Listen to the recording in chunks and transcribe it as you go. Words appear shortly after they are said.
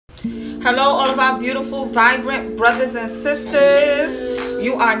Hello, all of our beautiful, vibrant brothers and sisters.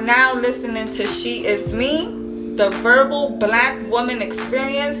 You are now listening to She Is Me, the verbal black woman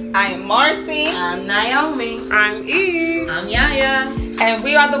experience. I am Marcy. I'm Naomi. I'm Eve. I'm Yaya. And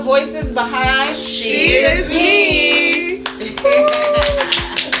we are the voices behind She Is Me.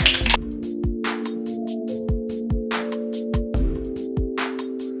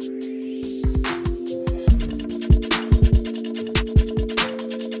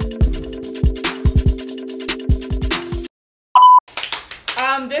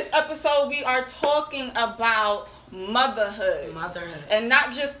 This episode, we are talking about motherhood. And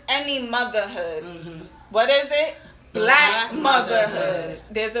not just any motherhood. Mm-hmm. What is it? Black motherhood.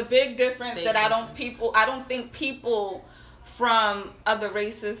 There's a big difference I don't think people from other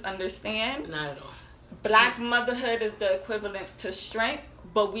races understand. Not at all. Black motherhood is the equivalent to strength,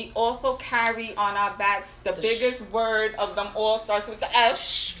 but we also carry on our backs the biggest word of them all starts with the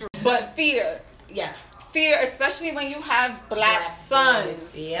F. But fear. Yeah. Fear, especially when you have black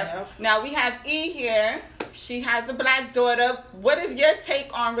sons. Yep. Now we have E here. She has a black daughter. What is your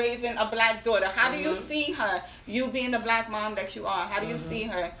take on raising a black daughter? How do you see her? You being the black mom that you are. How do you see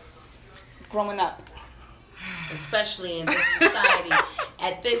her growing up? Especially in this society,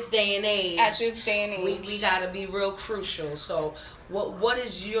 at this day and age. We gotta be real crucial. So, what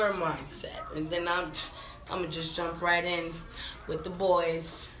is your mindset? And then I'm gonna just jump right in with the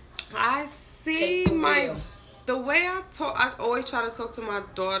boys. I see the way I talk. I always try to talk to my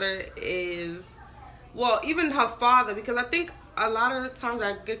daughter is, well, even her father, because I think a lot of the times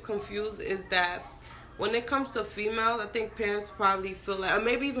I get confused is that when it comes to females, I think parents probably feel like, or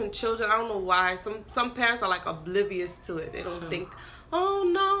maybe even children, I don't know why, some parents are like oblivious to it. They don't think, oh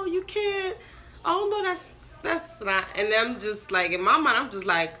no, you can't, oh no, that's not. And I'm just like, in my mind, I'm just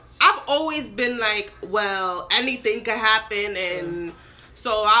like, I've always been like, well, anything could happen. And so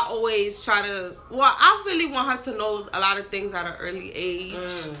I always try to, well, I really want her to know a lot of things at an early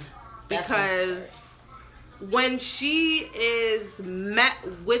age. Because when she is met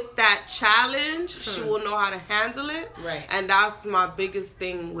with that challenge, she will know how to handle it. Right. And that's my biggest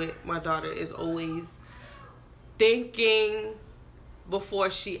thing with my daughter, is always thinking before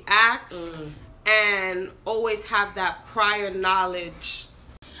she acts and always have that prior knowledge.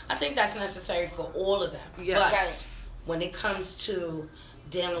 I think that's necessary for all of them. Yes. But when it comes to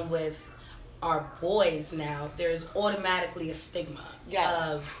dealing with our boys now, there's automatically a stigma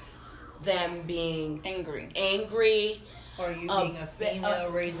of them being angry, or you being a female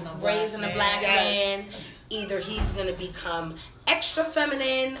raising a black man. Either he's going to become extra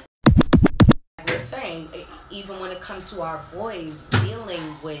feminine. We're saying, even when it comes to our boys, dealing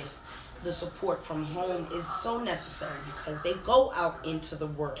with the support from home is so necessary, because they go out into the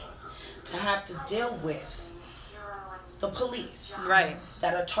world to have to deal with the police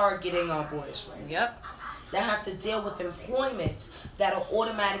that are targeting our boys. Yep. That have to deal with employment that'll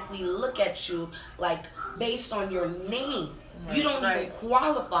automatically look at you like based on your name. You don't even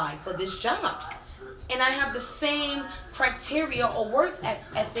qualify for this job. And I have the same criteria or worth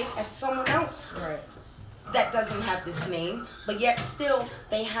ethic as someone else that doesn't have this name, but yet still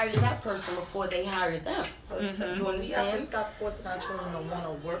they hire that person before they hire them. You understand? We have to stop forcing our children to want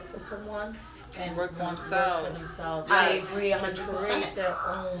to work for someone and work for themselves. I agree 100%. To create their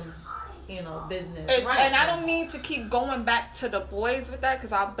own, business. And I don't mean to keep going back to the boys with that,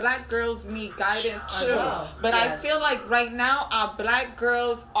 because our black girls need guidance too. But I feel like right now our black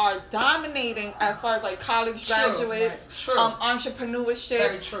girls are dominating as far as like college graduates, entrepreneurship.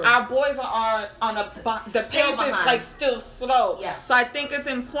 Very true. Our boys are on the pace is like still slow. Yes. So I think it's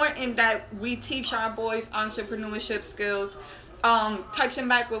important that we teach our boys entrepreneurship skills. Touching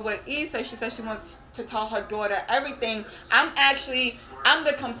back with what E said, she said she wants to tell her daughter everything. I'm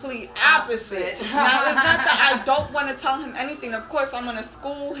the complete opposite. Now, it's not that I don't want to tell him anything. Of course, I'm going to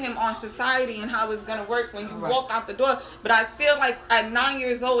school him on society and how it's going to work when you walk out the door. But I feel like at 9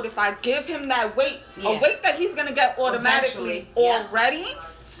 years old, if I give him that weight, a weight that he's going to get automatically already,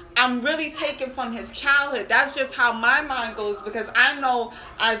 I'm really taken from his childhood. That's just how my mind goes, because I know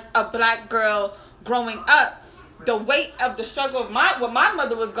as a black girl growing up, the weight of the struggle of what my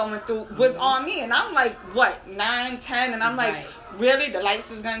mother was going through was on me. And I'm like, 9, 10? And I'm like, really? The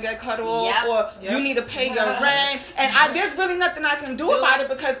lights is going to get cut off? Or you need to pay your rent? And there's really nothing I can do about it,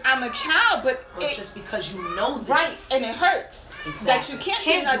 because I'm a child. But just because you know this. Right. And it hurts. Exactly. That you can't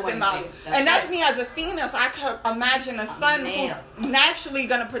do nothing about it. That's me as a female. So I could imagine a son who's naturally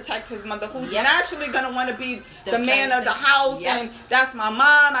going to protect his mother, who's naturally going to want to be the man of the house, and that's my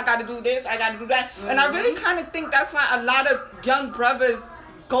mom, I got to do this, I got to do that. And I really kind of think that's why a lot of young brothers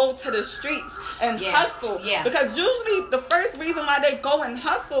go to the streets and hustle. Yeah. Because usually the first reason why they go and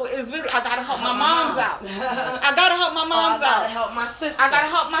hustle is really, I gotta help my moms out. I gotta help my moms I gotta out. help my sister. I gotta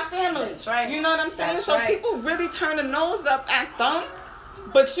help my family. That's right. You know what I'm saying? That's so right. people really turn the nose up at them,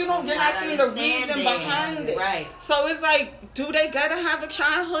 but you're not seeing the reason behind it. Right. So it's like, do they gotta have a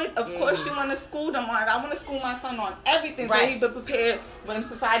childhood? Of course you want to school them on it. I want to school my son on everything so he be prepared when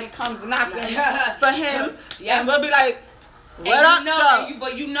society comes knocking for him. And we'll be like, what up, though?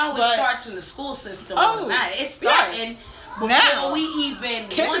 But it starts in the school system. It's starting before now, we even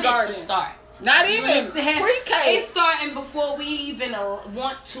wanted to start. Not even pre-K. It's starting before we even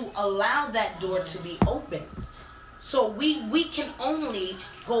want to allow that door to be opened. So we can only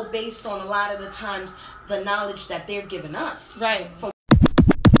go based on a lot of the times the knowledge that they're giving us. Right. From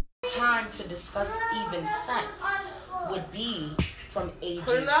time to discuss even sex would be from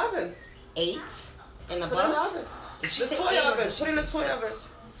ages 8 and above. Put in the oven. The toy oven. Put in the toy oven.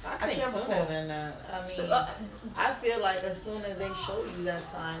 I think sooner than that. I mean, I feel like as soon as they show you that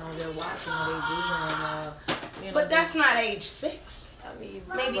sign or they're watching or they're reading, but that's not age 6. I mean,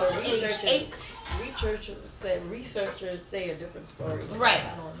 maybe age 8. Researchers say a different story. So right.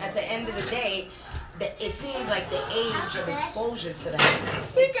 At the end of the day, it seems like the age of exposure to that.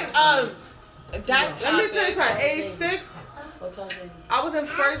 Speaking of that, let me tell you something. Age 6, I was in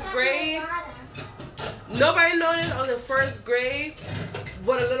first grade. Nobody noticed. I was in first grade.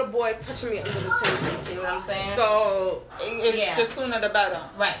 But a little boy touching me under the table. See what I'm saying? So it's the sooner the better.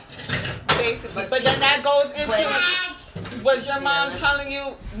 Right. Basically. But then that goes into, was your mom telling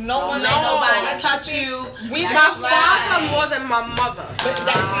you nobody touch you? My father more than my mother.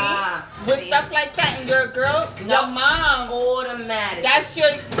 With stuff like that, and you're a girl, your mom automatic. That's your.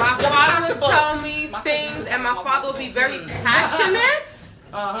 My father would tell me things, and my father would be very passionate.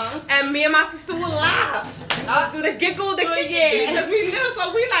 And me and my sister would laugh. Do the giggle, the because we little,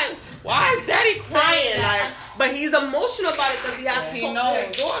 so we like, why is daddy crying? Like, but he's emotional about it because he has to talk to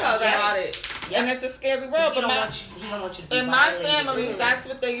his daughter about it. And it's a scary world. He don't want you to be in my family, that's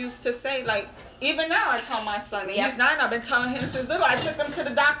what they used to say. Like, even now, I tell my son, and he's 9. I've been telling him since little. I took him to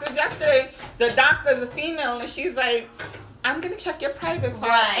the doctors yesterday. The doctor's a female, and she's like, I'm gonna check your private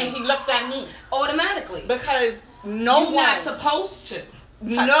part. And he looked at me automatically because you're not supposed to.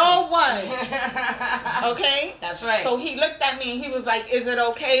 No one. Okay? That's right. So he looked at me and he was like, is it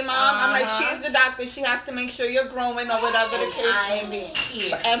okay, Mom? I'm like, she's the doctor. She has to make sure you're growing or whatever the case may be.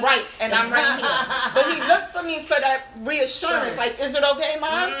 And I'm right here. But he looked for me for that reassurance. Like, is it okay,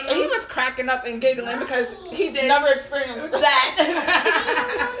 Mom? And he was cracking up and giggling because he never experienced that.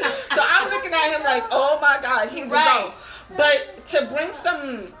 So I'm looking at him like, oh my God, here we go. But to bring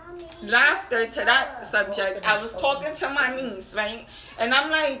some laughter to that subject, I was talking to my niece, right? And I'm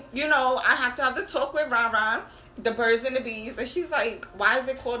like, I have to have the talk with Ron, the birds and the bees. And she's like, why is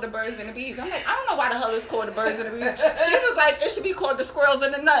it called the birds and the bees? I'm like, I don't know why the hell it's called the birds and the bees. She was like, it should be called the squirrels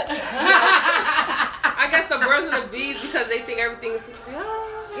and the nuts. I guess the birds and the bees because they think everything is supposed to be, nature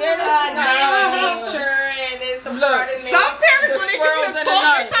and it's a part of nature. Some parents, when they get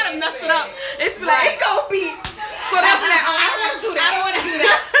talk, they try to mess it up. It's like, it's gonna be. So they'll be like, oh, I don't want to do that. I don't want to do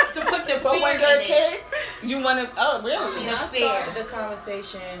that. To put the but when you're a kid, you want to. Oh, really? When I started the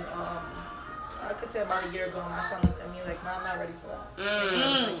conversation, I could say about a year ago, my son looked at me like, "Mom, I'm not ready for that."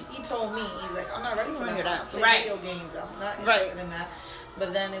 Like, he told me, he's like, "I'm not ready for that. Play video games. I'm not interested in that."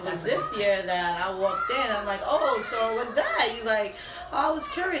 But then it was this year that I walked in. I'm like, "Oh, so what's that?" He's like, "Oh, I was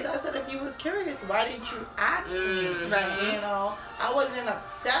curious." I said, "If you was curious, why didn't you ask me?" Right. I wasn't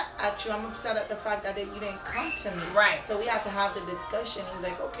upset at you. I'm upset at the fact that you didn't come to me. Right. So we had to have the discussion. He's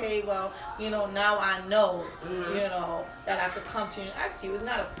like, "Okay, well, now I know, that I could come to you and ask you. It's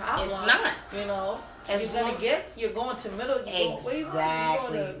not a problem. It's not. You're going to middle.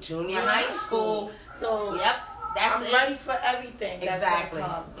 Exactly. Junior high school. So I'm ready for everything. Exactly.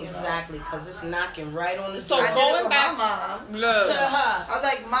 Come, exactly. Because it's knocking right on the door. So going back, my mom. I was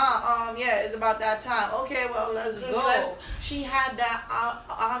like, Mom, it's about that time. Okay, well, let's go. She had that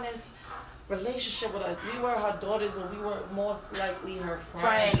honest relationship with us. We were her daughters, but we were most likely her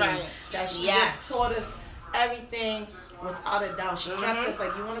friends. That she just taught us everything. Without a doubt, she kept us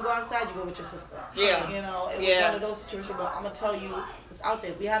like, you want to go outside, you go with your sister. Yeah. It was one of those situations. But I'm gonna tell you, it's out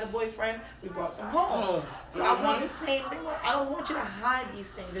there. We had a boyfriend, we brought them home. So I want the same thing. I don't want you to hide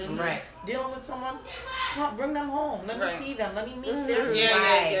these things. If you're dealing with someone, bring them home. Let me see them. Let me meet them.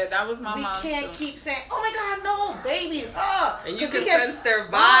 Yeah. That was my mom. We can't keep saying, "Oh my God, no, babies." And you can sense their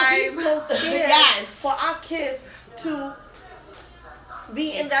vibe. We're so scared for our kids to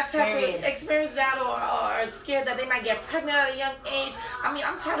be in that type of experience that or scared that they might get pregnant at a young age. I mean,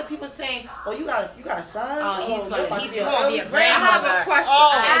 I'm tired of people saying, "Oh, you got a son." He's going to be a grandmother. I have a question.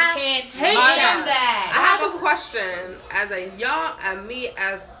 I can't hate that. I have a question. As a young, and me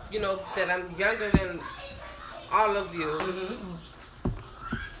as that I'm younger than all of you. Mm-hmm.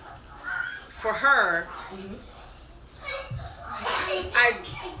 For her,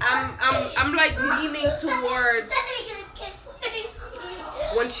 I'm like leaning towards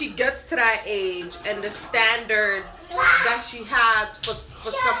when she gets to that age and the standard that she had for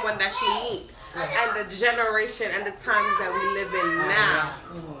someone that she needs, and the generation and the times that we live in now.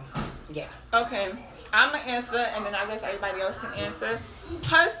 Yeah. Okay, I'm gonna answer, and then I guess everybody else can answer.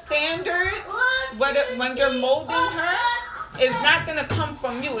 Her standards, when you're molding her, it's not gonna come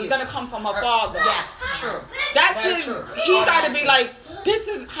from you. It's gonna come from her father. Yeah, true. That's true. He gotta be like, this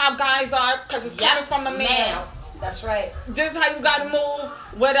is how guys are, because it's coming from a man. That's right. This is how you gotta move,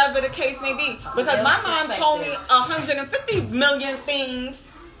 whatever the case may be. Because my mom told me 150 million things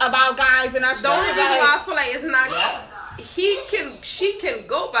about guys, and the only reason why I feel like it's not. Yeah. She can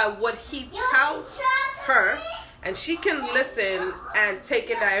go by what he tells her, and she can listen and take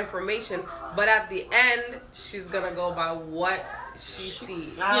in that information. But at the end, she's gonna go by what she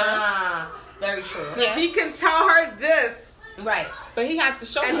sees. Very true. Because he can tell her this, right? But he has to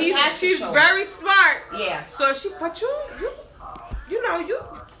show her. And she's very smart. Yeah. So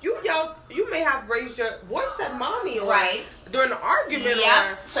you may have raised your voice at mommy, or during an argument.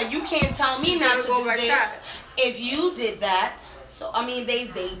 Yeah. So you can't tell me not to do this. That. If you did that, so I mean, they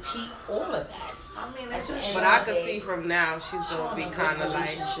peep all of that. I mean, but I can see from now she's gonna be kind of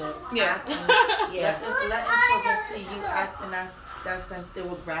like, Let children see you act in that sense. They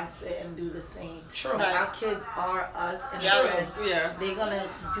will grasp it and do the same. True. Like, our kids are us in a sense. Yeah. They're gonna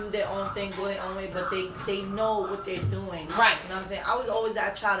do their own thing, go their own way, but they know what they're doing. Right. You know what I'm saying? I was always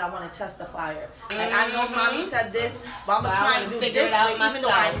that child. I want to test the fire. Like, I know mommy said this, but I'm gonna try and do this way, even though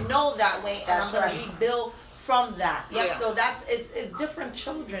I know that way, and I'm gonna rebuild from that. Yep. So it's different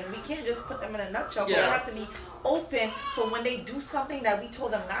children. We can't just put them in a nutshell. But we have to be open for when they do something that we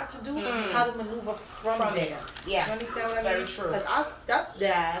told them not to do, how to maneuver from there. Yeah. You understand what I mean? Very true. Because our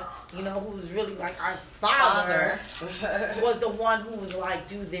stepdad, who's really like our father, was the one who was like,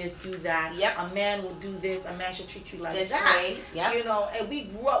 do this, do that. Yep. A man will do this. A man should treat you like this that. way. Yep. And we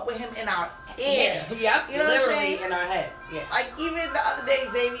grew up with him in our ear. Yep. You know literally what I'm saying? In our head. Yeah. Like, even the other day,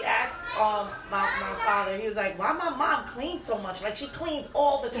 Xavier asked my father, he was like, why my mom cleans so much? Like, she cleans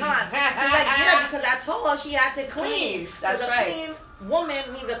all the time. He's like, yeah, because I told her she had to clean. That's right. A clean woman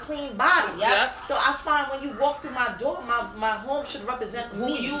means a clean body. Yep. So I find when you walk through my door, my home should represent who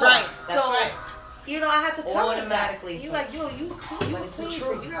me. you are. That's right. I had to tell him that. He's like, yo, you clean.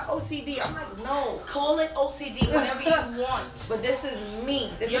 You got OCD. I'm like, no. Call it OCD, whatever you want. But this is me.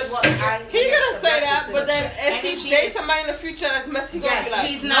 This is what He's gonna say that, but then if he dates somebody in the future that's messy, he's gonna be like,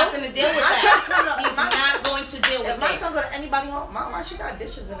 he's not gonna deal with that. He's not going to deal with that. If my son go to anybody home, Mom, why she got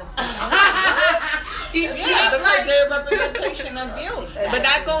dishes in the sink? He's because they're a representation of you. Exactly. But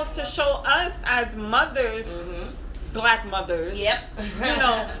that goes to show us as mothers, black mothers. Yep.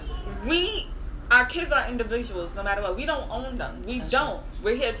 Our kids are individuals, no matter what. We don't own them. That's don't. Right.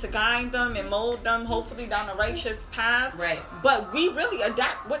 We're here to guide them and mold them, hopefully down the righteous path. Right. But we really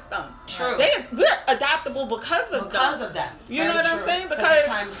adapt with them. True. We're adaptable because of them. You know what I'm saying? Because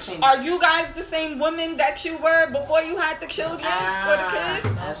are you guys the same women that you were before you had the children or the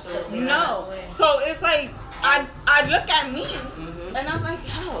kids? Absolutely. No. So it's like I look at me and I'm like,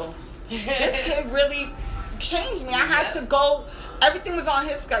 yo, this kid really changed me. I had to go. Everything was on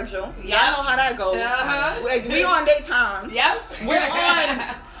his schedule. Y'all know how that goes. Like, we on their time. Yep. We're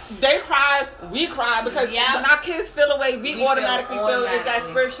on. They cry, we cry, because when our kids feel away, we automatically feel it's that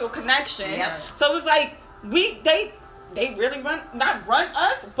spiritual connection. Yep. So it's like they really not run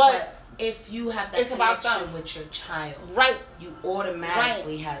us, but if you have that connection with your child, you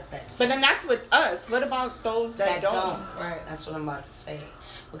automatically have that. But then that's with us. What about those that don't? Right. That's what I'm about to say.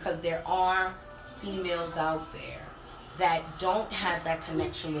 Because there are females out there that don't have that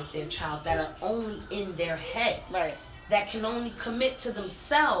connection with their child, that are only in their head, that can only commit to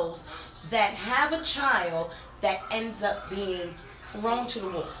themselves, that have a child that ends up being thrown to the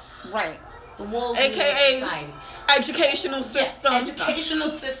wolves. Right. The wolves AKA in society. Educational system. Educational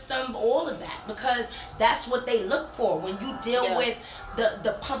system, all of that. Because that's what they look for. When you deal with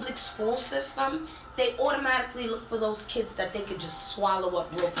the public school system, they automatically look for those kids that they could just swallow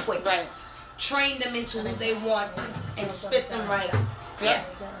up real quick. Right. Train them into who they want and spit them right out.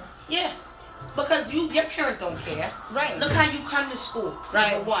 Yeah. Because your parent don't care. Right. Look how you come to school.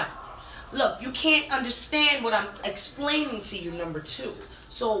 Number one. look, you can't understand what I'm explaining to you, number two.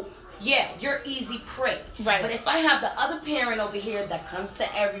 So, yeah, you're easy prey. Right. But if I have the other parent over here that comes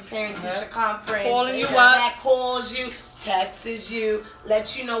to every parent-teacher conference, calling you up, that calls you, texts you,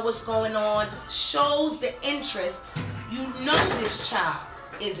 lets you know what's going on, shows the interest, you know this child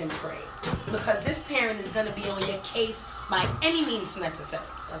is in prey. Because this parent is going to be on your case by any means necessary.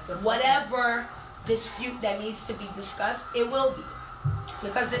 Whatever dispute that needs to be discussed, it will be.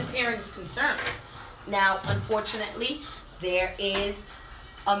 Because this parent is concerned. Now, unfortunately, there is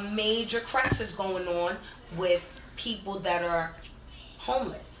a major crisis going on with people that are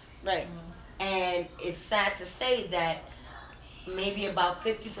homeless. Right. And it's sad to say that maybe about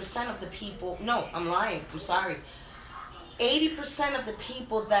 50% of the people, no, I'm lying, I'm sorry. 80% of the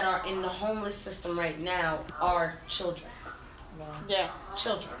people that are in the homeless system right now are children. Yeah.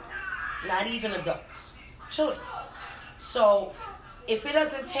 Children. Not even adults. Children. So, if it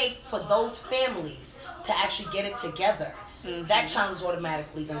doesn't take for those families to actually get it together, that child is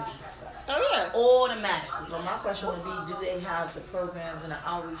automatically going to be messed up. Oh, yeah. Automatically. Well, my question would be, do they have the programs and the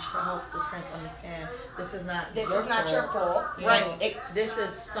outreach to help this parents understand this is not your fault. Right. This is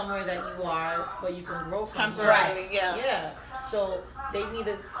somewhere that you are, but you can grow from. Temporarily, yeah. Yeah. So they need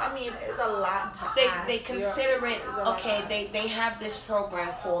to, I mean, it's a lot to ask. They consider it, okay, they have this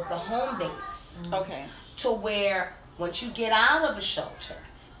program called the Home Base. Okay. To where once you get out of a shelter,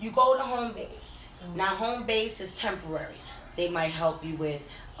 you go to Home Base. Now, Home Base is temporary. They might help you with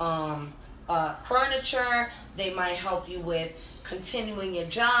furniture. They might help you with continuing your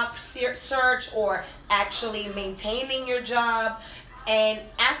job search or actually maintaining your job. And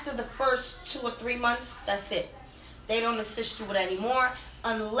after the first 2 or 3 months, that's it. They don't assist you with any more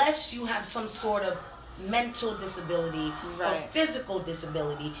unless you have some sort of mental disability or physical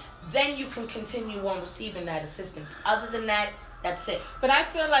disability. Then you can continue on receiving that assistance. Other than that, that's it. But I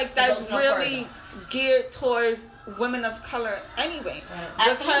feel like that's really geared towards women of color anyway.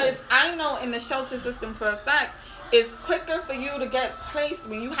 Because I know in the shelter system for a fact, it's quicker for you to get placed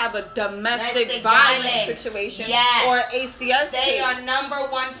when you have a domestic violence situation or ACS They case. are number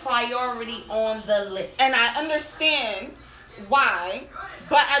one priority on the list. And I understand why.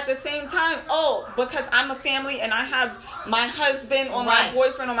 But at the same time, because I'm a family and I have my husband or my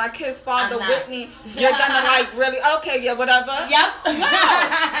boyfriend or my kid's father with me, you're gonna really, okay, yeah, whatever. Yep.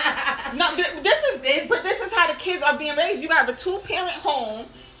 No, this is how the kids are being raised. You have a 2-parent home,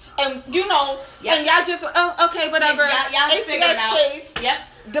 and and y'all just, okay, whatever. Y'all figure it out. Case. Yep.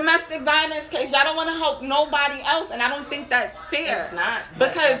 Domestic violence case, y'all don't want to help nobody else, and I don't think that's fair. It's not.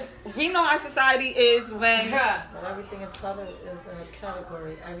 Because we know how society is when... But everything is covered is in a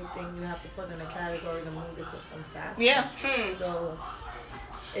category. Everything you have to put in a category to move the system faster. Yeah. So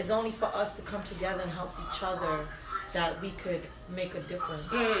it's only for us to come together and help each other that we could make a difference.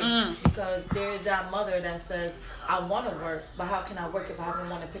 Because there is that mother that says, I want to work, but how can I work if I don't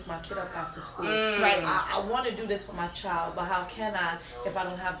want to pick my kid up after school? Right. I want to do this for my child, but how can I if I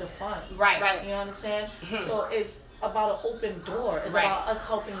don't have the funds? Right. You understand? So it's about an open door. It's about us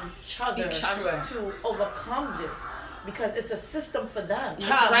helping each other to overcome this. Because it's a system for them. It's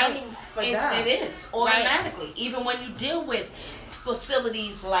for them. It is, automatically. Even when you deal with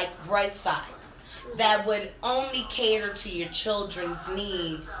facilities like Brightside, that would only cater to your children's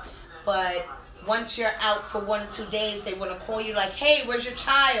needs, but once you're out for 1 or 2 days, they want to call you like, hey, where's your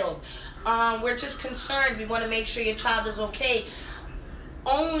child? We're just concerned. We want to make sure your child is okay.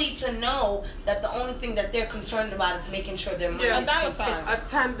 Only to know that the only thing that they're concerned about is making sure their money is consistent.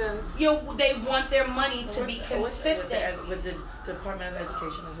 Attendance. They want their money to be consistent. With the Department of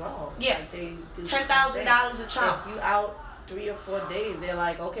Education as well. Yeah. Like they do $10,000 a child. If you out 3 or 4 days, they're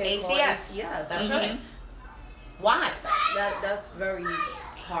like, okay, ACS. That's right. Why? That's very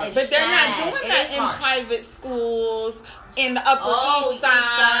hard. But they're not doing that in private schools, in the Upper East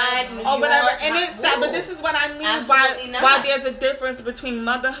Side, or whatever. And it's sad, but this is what I mean why there's a difference between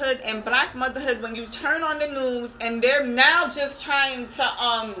motherhood and black motherhood. When you turn on the news and they're now just trying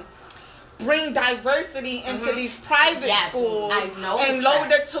to bring diversity into these private schools and lower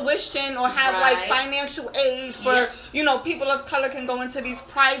their tuition or have financial aid for people of color can go into these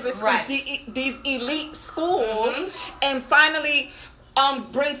private schools, these elite schools, and finally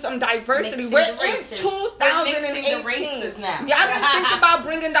bring some diversity. We're in 2018. Now. Y'all didn't think about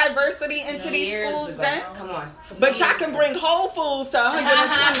bringing diversity into these schools then? Come on. But y'all can bring Whole Foods to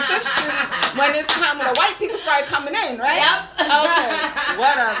 125th Street when it's time when the white people start coming in, right? Yep. Okay,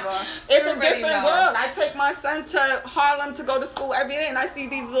 whatever. It's a different world. I take my son to Harlem to go to school every day, and I see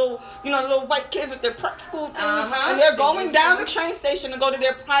these little white kids with their prep school things, and they're going down the train station to go to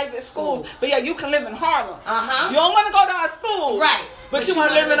their private schools. But yeah, you can live in Harlem. You don't want to go to our school. Right. but you want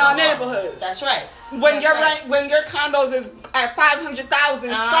to live in our neighborhoods. That's right. When your condos is at 500,000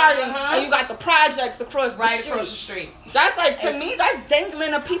 starting, and you got the projects across the street. That's like, to me, that's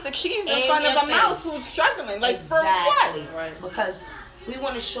dangling a piece of cheese in front of a mouse who's struggling. Like, for what? Right. Because we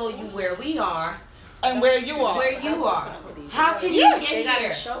want to show you where we are and where you are. How can you get here? They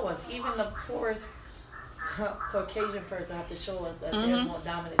gotta show us. Even the poorest Caucasian person have to show us that they're more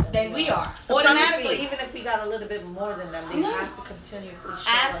dominant than we are. Automatically, even if we got a little bit more than them, they have to continuously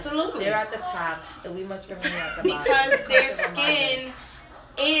show us they're at the top and we must remain at the bottom. Because their skin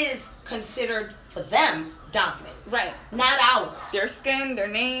is considered, for them, dominant. Right. Not ours. Their skin, their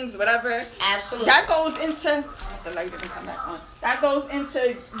names, whatever. Absolutely. That goes into... The light didn't come back on. That goes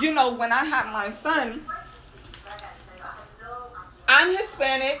into, when I had my son... I'm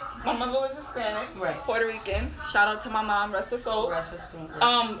Hispanic. My mother was Hispanic. Right. Puerto Rican. Shout out to my mom. Rest her soul.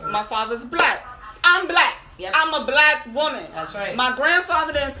 My father's black. I'm black. Yep. I'm a black woman. That's right. My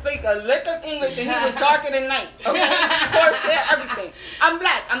grandfather didn't speak a lick of English and he was darker than night. Okay? Corset, everything. I'm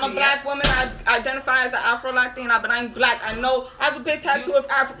black. I'm a black woman. I identify as an Afro-Latina, but I'm black. I know I have a big tattoo of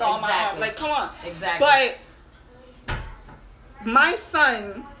Africa on my arm. Like, come on. Exactly. But my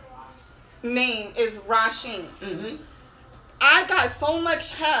son name is Rasheen. Mm-hmm. I got so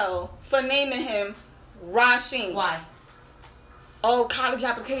much hell for naming him Rasheen. Why? Oh, college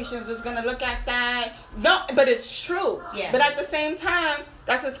applications is going to look at that. No, but it's true. Yeah. But at the same time,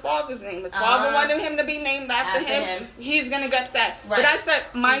 that's his father's name. His father wanted him to be named after him. He's going to get that. Right. But I said,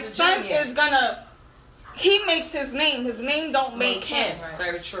 my son is going to... He makes his name. His name don't make him. Right.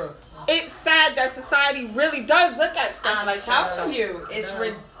 Very true. It's sad that society really does look at stuff like that. I'm telling you, it's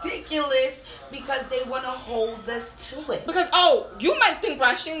ridiculous because they want to hold us to it. Because, you might think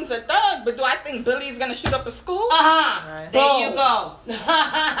Rasheen's a thug, but do I think Billy's going to shoot up a school? Right. There you go.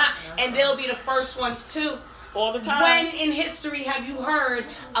 And they'll be the first ones, too. All the time. When in history have you heard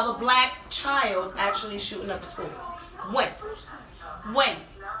of a black child actually shooting up a school? When?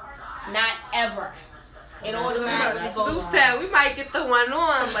 Not ever. It automatically goes on. Said we might get the one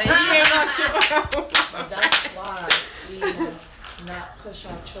on, but he ain't gonna shoot up. That's why we must not push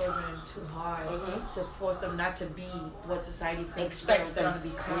our children too hard to force them not to be what society expects them to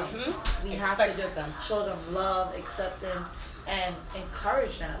become. We have to just show them love, acceptance, and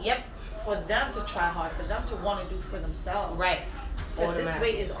encourage them. Yep. For them to try hard, for them to want to do for themselves. Right. Because this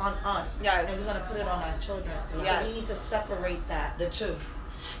weight is on us. Yes. And we're going to put it on our children. Yes. So we need to separate that. The two.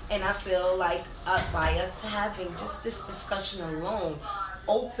 And I feel like by us having just this discussion alone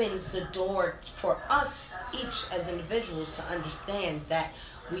opens the door for us each as individuals to understand that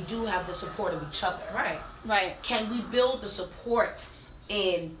we do have the support of each other. Right. Can we build the support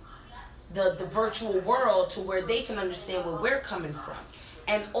in the virtual world to where they can understand where we're coming from?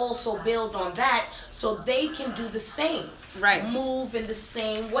 And also build on that so they can do the same. Right. Move in the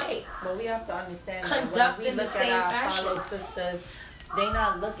same way. But we have to understand Conduct that when we in the look same at our fashion. fellow sisters, they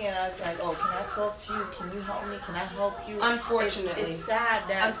not looking at us like, oh, can I talk to you? Can you help me? Can I help you? Unfortunately. It's sad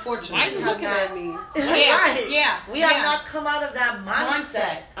that unfortunately. Why are you looking at me? We have not come out of that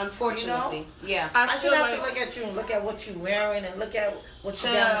mindset. Unfortunately. You know? I should have to look at you and look at what you're wearing and look at what you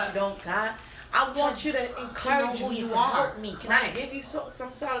got and what you don't got. I want you to encourage me to help me. Can I give you some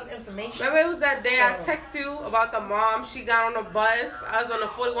sort of information? Remember it was that day I texted you about the mom. She got on the bus. I was on the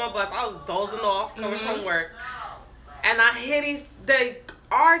 41 bus. I was dozing off coming from work. And I hear they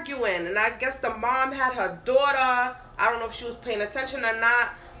arguing. And I guess the mom had her daughter. I don't know if she was paying attention or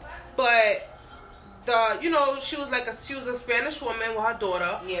not. But she was a Spanish woman with her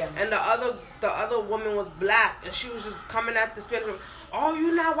daughter. Yeah. And the other woman was black. And she was just coming at the Spanish woman. Oh,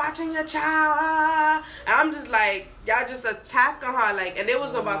 you not watching your child? And I'm just like, y'all just attacking her. And it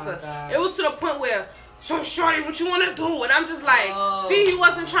was it was to the point where, so shorty, what you want to do? And I'm just like, see, you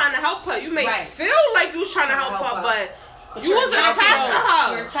wasn't trying to help her. You may feel like you was trying to help her, but you was attacking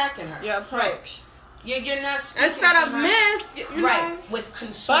her. You're attacking her. Your approach. You're not speaking instead of miss, you know? With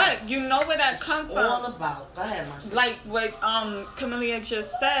concern. But you know where that comes from. All about. Go ahead, Marcia. Like what Camelia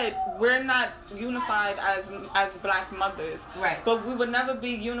just said, we're not unified as black mothers. Right. But we would never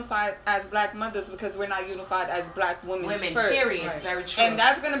be unified as black mothers because we're not unified as black women first. Period. Right. Very true. And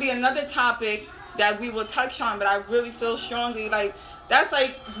that's going to be another topic that we will touch on, but I really feel strongly that's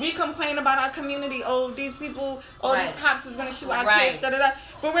like we complain about our community. Oh, these people, these cops is gonna shoot our kids, da-da-da.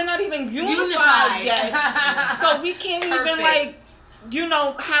 But we're not even unified yet. So we can't even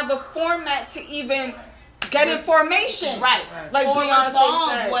have a format to even get information. Right. Like or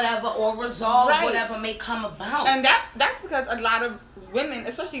resolve whatever may come about. And that's because a lot of women,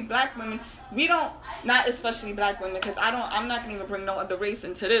 especially black women, not especially black women, because I'm not gonna even bring no other race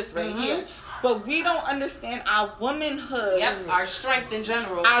into this here. but we don't understand our womanhood. Yep, our strength in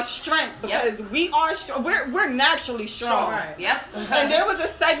general. Our strength, because we are strong. We're naturally strong. Right. Yep. And there was a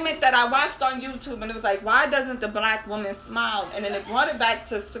segment that I watched on YouTube, and it was like, why doesn't the black woman smile? And then it brought it back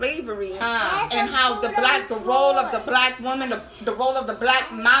to slavery and how the role of the black woman, the role of the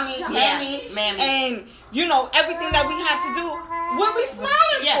black mammy, and you know, everything that we have to do, what we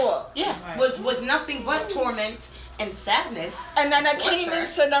smiling for? Yeah, was nothing but torment and sadness. And then I came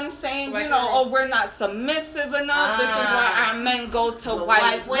into them saying, you know, oh, we're not submissive enough. This is why our men go to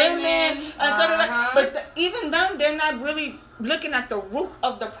white women. But even them, they're not really looking at the root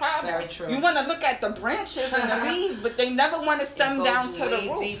of the problem. Very true. You want to look at the branches and the leaves, but they never want to stem down to the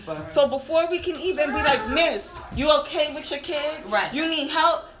root. Deeper. So before we can even be like, miss, you okay with your kid? Right. You need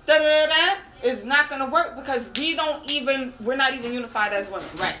help? It's not going to work because we're not even unified as women.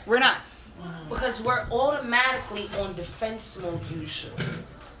 Right. We're not. Because we're automatically on defense mode usually.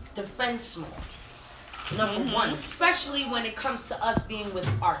 Defense mode. Number one. Especially when it comes to us being with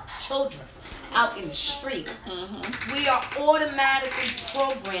our children out in the street. We are automatically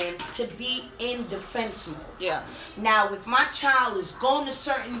programmed to be in defense mode. Yeah. Now, if my child is going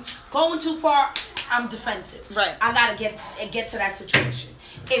too far, I'm defensive. Right. I gotta get to that situation.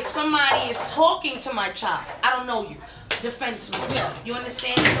 If somebody is talking to my child, I don't know you. Defense mode. Yeah. You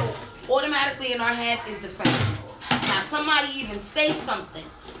understand? So automatically in our head is defense mode. Now, somebody even say something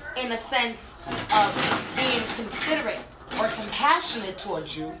in a sense of being considerate or compassionate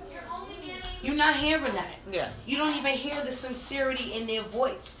towards you. You're not hearing that. Yeah. You don't even hear the sincerity in their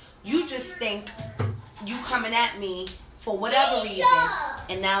voice. You just think you coming at me for whatever reason,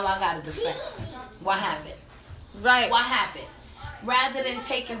 and now I gotta defend. What happened? Right. What happened? Rather than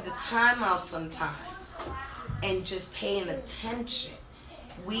taking the time out sometimes and just paying attention,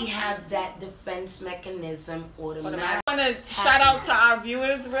 we have that defense mechanism automatically. I want to shout out to our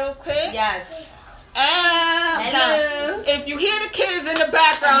viewers real quick. Yes. Hello. If you hear the kids in the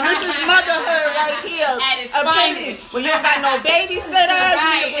background, this is motherhood right here. At its finest. When you don't got no babysitter,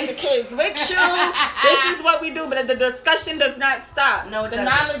 you need to bring the kids with you. This is what we do, but the discussion does not stop. No, it the doesn't.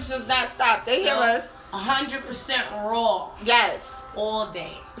 knowledge does not stop. They hear us. 100% raw. Yes. All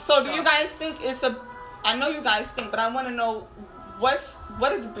day. So do you guys think I know you guys think, but I want to know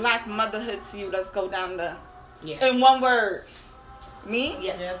what is black motherhood to you? Let's go down in one word. Me?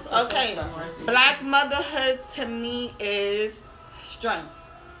 Yeah. Yes. Okay. Black motherhood to me is strength.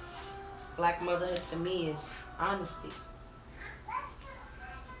 Black motherhood to me is honesty.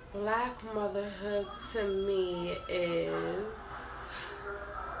 Black motherhood to me is,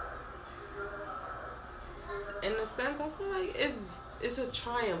 in a sense, I feel like it's a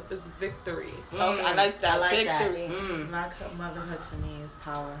triumph. It's victory. Okay, I like that. Victory. Black motherhood to me is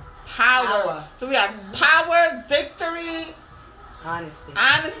power. Power. So we have power, victory, honesty,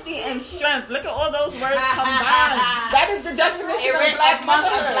 and strength. Look at all those words combined. That is the definition of black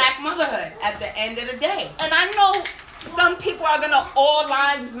motherhood. Black motherhood at the end of the day. And I know some people are gonna all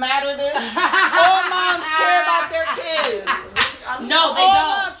lives matter this. All moms care about their kids. No, they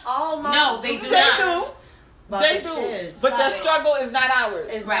don't. All moms no, they do They not. do. They do. Kids. But the struggle is not ours.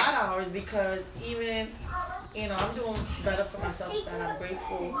 It's not ours because even, I'm doing better for myself and I'm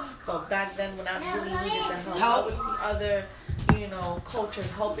grateful. But back then when I really needed the help, I would see other,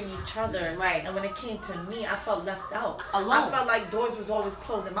 cultures helping each other. Right. And when it came to me, I felt left out. Alone. I felt like doors was always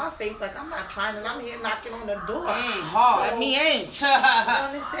closed in my face. Like, I'm not trying and I'm here knocking on the door. Hard. Let me in. You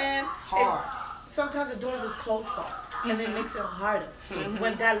understand? Hard. Sometimes the doors is closed for us, and it makes it harder.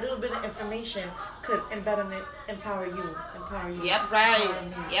 When that little bit of information could empower you. Yep. Right.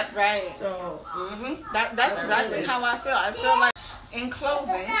 Yep. Right. So that's exactly how I feel. I feel like, in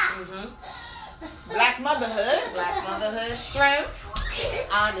closing, black motherhood, strength,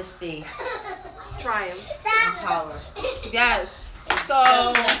 honesty, Triumph. and power. Yes. So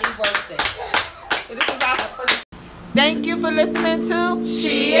definitely worth it. this is our. Thank you for listening to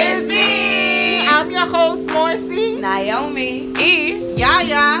She Is Me. I'm your host, Morsi. Naomi.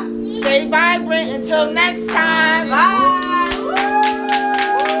 Yaya. Stay vibrant until next time. Bye.